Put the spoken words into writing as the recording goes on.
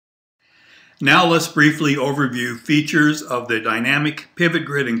Now let's briefly overview features of the dynamic pivot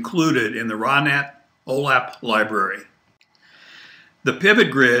grid included in the RanetUILibraryOLAP library. The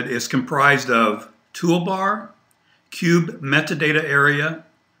pivot grid is comprised of toolbar, cube metadata area,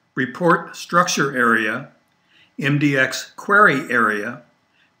 report structure area, MDX query area,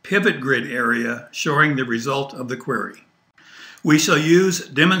 pivot grid area showing the result of the query. We shall use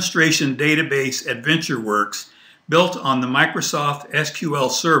demonstration database AdventureWorks built on the Microsoft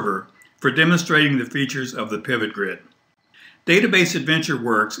SQL Server for demonstrating the features of the pivot grid. Database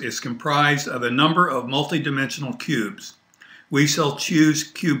AdventureWorks is comprised of a number of multidimensional cubes. We shall choose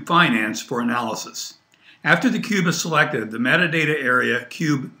Cube Finance for analysis. After the cube is selected, the metadata area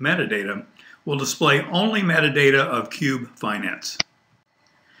Cube Metadata will display only metadata of Cube Finance.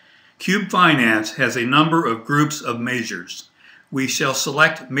 Cube Finance has a number of groups of measures. We shall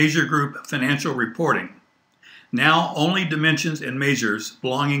select Measure Group Financial Reporting. Now only dimensions and measures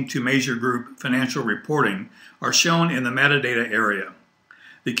belonging to Measure Group Financial Reporting are shown in the metadata area.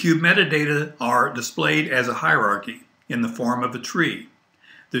 The cube metadata are displayed as a hierarchy in the form of a tree.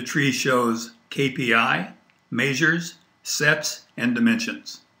 The tree shows KPI, measures, sets, and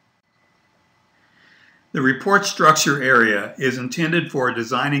dimensions. The report structure area is intended for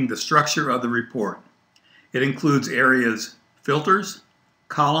designing the structure of the report. It includes areas filters,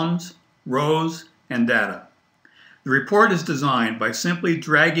 columns, rows, and data. The report is designed by simply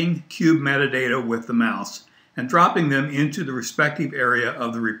dragging cube metadata with the mouse and dropping them into the respective area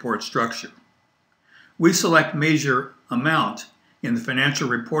of the report structure. We select Measure Amount in the Financial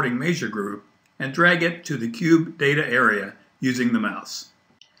Reporting Measure group and drag it to the cube data area using the mouse.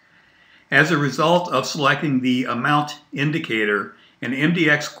 As a result of selecting the Amount indicator, an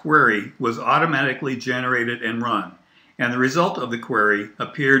MDX query was automatically generated and run, and the result of the query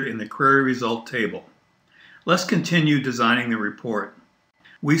appeared in the query result table. Let's continue designing the report.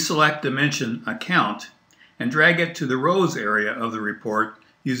 We select dimension Account and drag it to the rows area of the report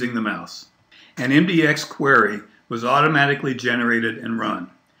using the mouse. An MDX query was automatically generated and run.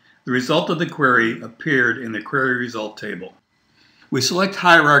 The result of the query appeared in the query result table. We select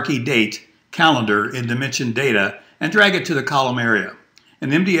hierarchy Date, Calendar in dimension Data and drag it to the column area. An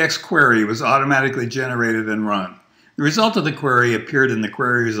MDX query was automatically generated and run. The result of the query appeared in the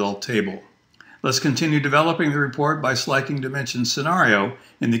query result table. Let's continue developing the report by selecting dimension Scenario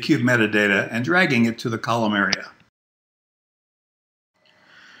in the cube metadata and dragging it to the column area.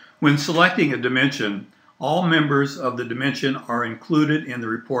 When selecting a dimension, all members of the dimension are included in the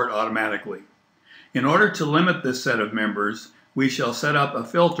report automatically. In order to limit this set of members, we shall set up a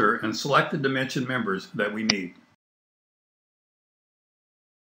filter and select the dimension members that we need.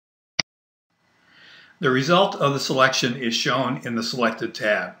 The result of the selection is shown in the Selected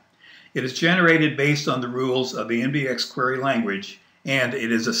tab. It is generated based on the rules of the MDX query language, and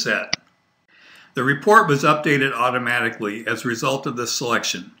it is a set. The report was updated automatically as a result of this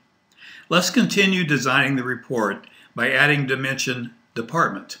selection. Let's continue designing the report by adding dimension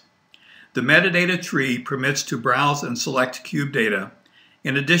Department. The metadata tree permits to browse and select cube data,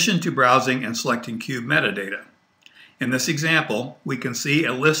 in addition to browsing and selecting cube metadata. In this example, we can see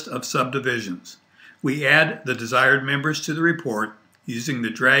a list of subdivisions. We add the desired members to the report using the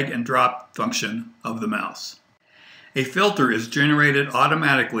drag and drop function of the mouse. A filter is generated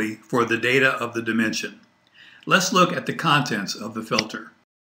automatically for the data of the dimension. Let's look at the contents of the filter.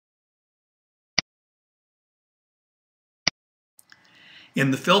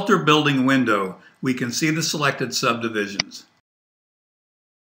 In the filter building window, we can see the selected subdivisions.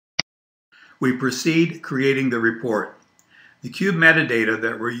 We proceed creating the report. The cube metadata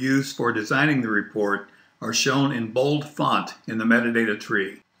that were used for designing the report are shown in bold font in the metadata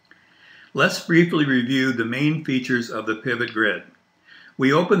tree. Let's briefly review the main features of the pivot grid.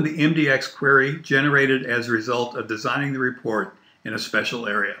 We open the MDX query generated as a result of designing the report in a special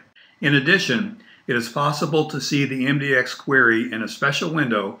area. In addition, it is possible to see the MDX query in a special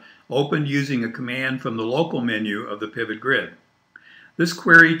window opened using a command from the local menu of the pivot grid. This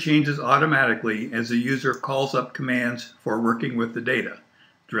query changes automatically as the user calls up commands for working with the data.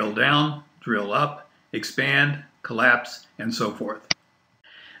 Drill down, drill up, expand, collapse, and so forth.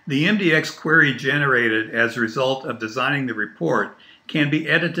 The MDX query generated as a result of designing the report can be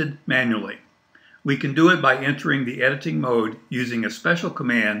edited manually. We can do it by entering the editing mode using a special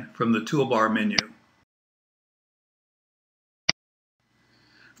command from the toolbar menu.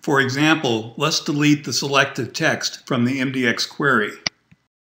 For example, let's delete the selected text from the MDX query.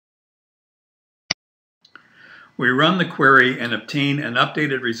 We run the query and obtain an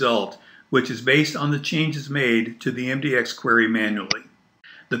updated result, which is based on the changes made to the MDX query manually.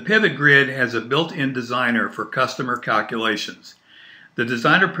 The pivot grid has a built-in designer for customer calculations. The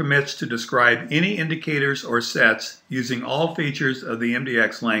designer permits to describe any indicators or sets using all features of the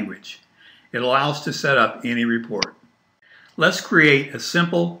MDX language. It allows to set up any report. Let's create a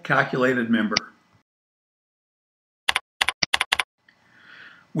simple calculated member.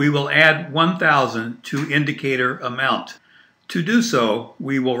 We will add 1,000 to indicator amount. To do so,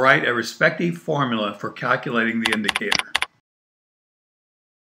 we will write a respective formula for calculating the indicator.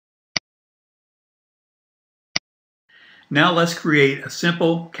 Now let's create a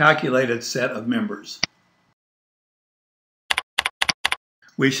simple calculated set of members.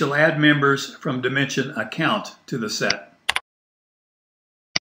 We shall add members from dimension account to the set.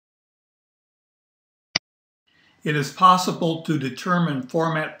 It is possible to determine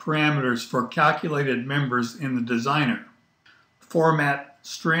format parameters for calculated members in the designer. Format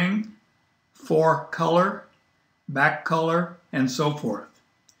string, for color, back color, and so forth.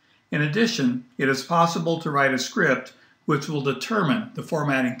 In addition, it is possible to write a script which will determine the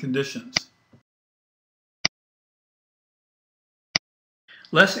formatting conditions.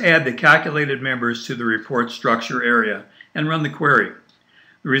 Let's add the calculated members to the report structure area and run the query.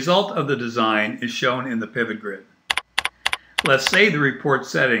 The result of the design is shown in the PivotGrid. Let's save the report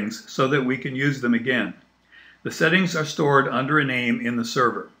settings so that we can use them again. The settings are stored under a name in the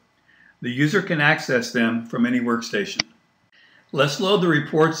server. The user can access them from any workstation. Let's load the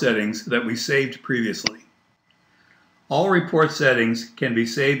report settings that we saved previously. All report settings can be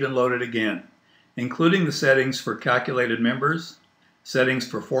saved and loaded again, including the settings for calculated members, settings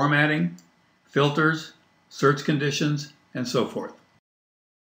for formatting, filters, search conditions, and so forth.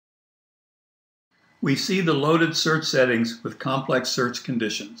 We see the loaded search settings with complex search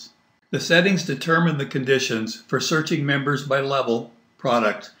conditions. The settings determine the conditions for searching members by level,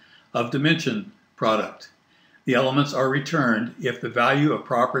 product, of dimension, product. The elements are returned if the value of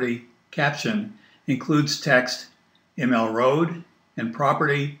property caption includes text ML road and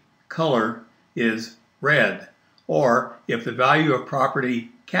property color is red, or if the value of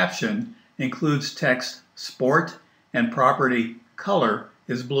property caption includes text sport and property color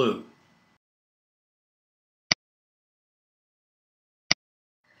is blue.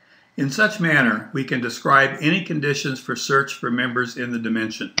 In such manner, we can describe any conditions for search for members in the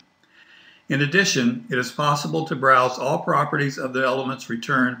dimension. In addition, it is possible to browse all properties of the elements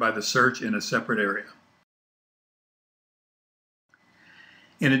returned by the search in a separate area.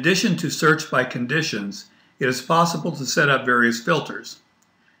 In addition to search by conditions, it is possible to set up various filters: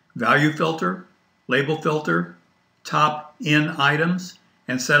 value filter, label filter, top in items,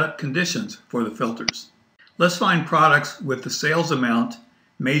 and set up conditions for the filters. Let's find products with the sales amount,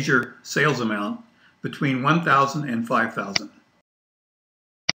 major sales amount, between 1,000 and 5,000.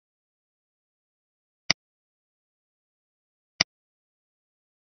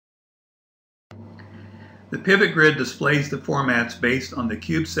 The PivotGrid displays the formats based on the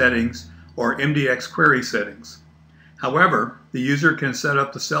cube settings or MDX query settings. However, the user can set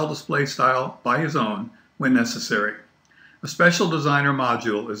up the cell display style by his own when necessary. A special designer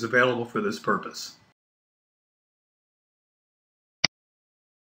module is available for this purpose.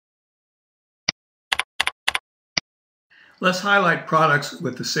 Let's highlight products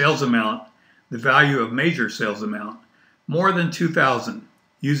with the sales amount, the value of major sales amount, more than 2,000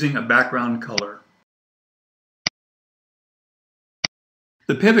 using a background color.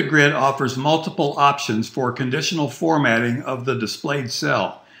 The PivotGrid offers multiple options for conditional formatting of the displayed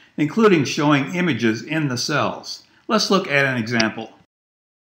cell, including showing images in the cells. Let's look at an example.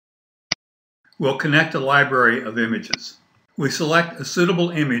 We'll connect a library of images. We select a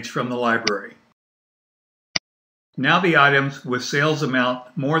suitable image from the library. Now the items with sales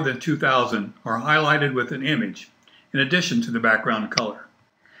amount more than 2,000 are highlighted with an image, in addition to the background color.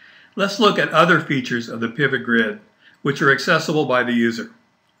 Let's look at other features of the PivotGrid, which are accessible by the user.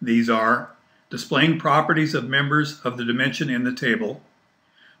 These are displaying properties of members of the dimension in the table,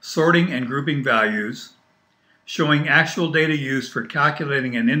 sorting and grouping values, showing actual data used for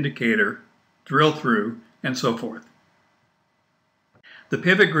calculating an indicator, drill through, and so forth. The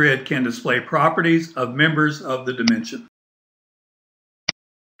PivotGrid can display properties of members of the dimension.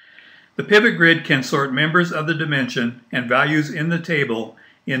 The PivotGrid can sort members of the dimension and values in the table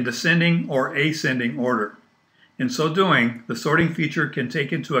in descending or ascending order. In so doing, the sorting feature can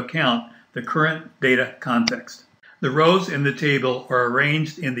take into account the current data context. The rows in the table are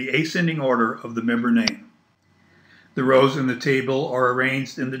arranged in the ascending order of the member name. The rows in the table are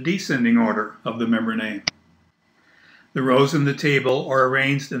arranged in the descending order of the member name. The rows in the table are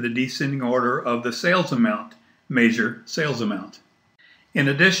arranged in the descending order of the sales amount, major sales amount. In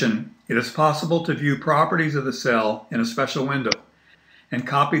addition, it is possible to view properties of the cell in a special window and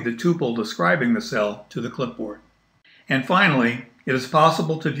copy the tuple describing the cell to the clipboard. And finally, It is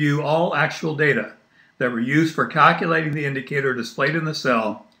possible to view all actual data that were used for calculating the indicator displayed in the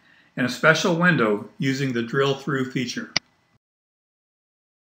cell in a special window using the drill through feature.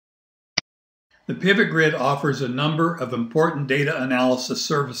 The PivotGrid offers a number of important data analysis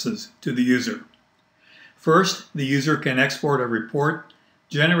services to the user. First, the user can export a report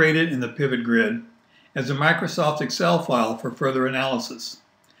generated in the PivotGrid as a Microsoft Excel file for further analysis.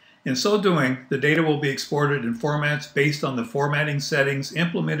 In so doing, the data will be exported in formats based on the formatting settings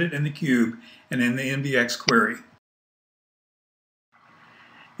implemented in the cube and in the MDX query.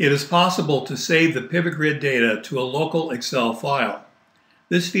 It is possible to save the PivotGrid data to a local Excel file.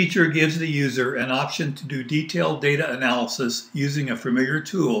 This feature gives the user an option to do detailed data analysis using a familiar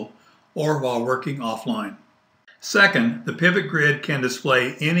tool or while working offline. Second, the PivotGrid can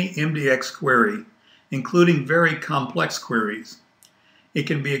display any MDX query, including very complex queries. It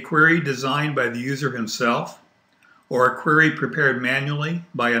can be a query designed by the user himself or a query prepared manually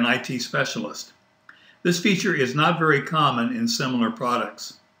by an IT specialist. This feature is not very common in similar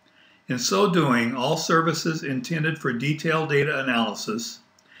products. In so doing, all services intended for detailed data analysis,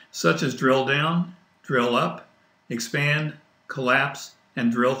 such as drill down, drill up, expand, collapse,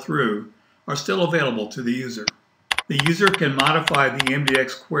 and drill through, are still available to the user. The user can modify the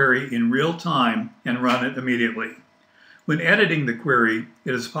MDX query in real time and run it immediately. When editing the query,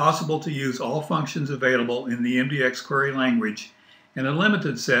 it is possible to use all functions available in the MDX query language and a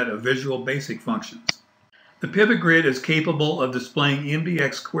limited set of Visual Basic functions. The PivotGrid is capable of displaying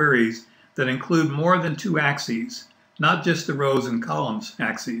MDX queries that include more than two axes, not just the rows and columns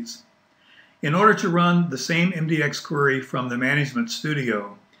axes. In order to run the same MDX query from the Management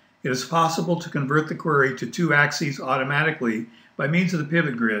Studio, it is possible to convert the query to two axes automatically by means of the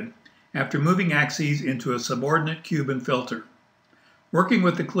PivotGrid after moving axes into a subordinate cube and filter. Working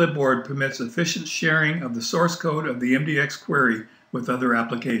with the clipboard permits efficient sharing of the source code of the MDX query with other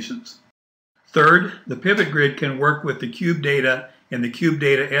applications. Third, the PivotGrid can work with the cube data in the cube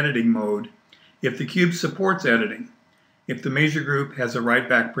data editing mode if the cube supports editing, if the measure group has a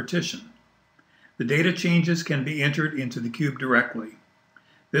write-back partition. The data changes can be entered into the cube directly.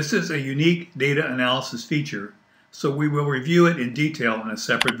 This is a unique data analysis feature, so we will review it in detail in a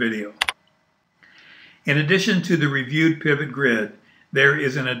separate video. In addition to the reviewed PivotGrid, there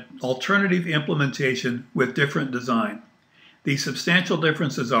is an alternative implementation with different design. The substantial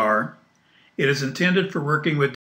differences are: it is intended for working with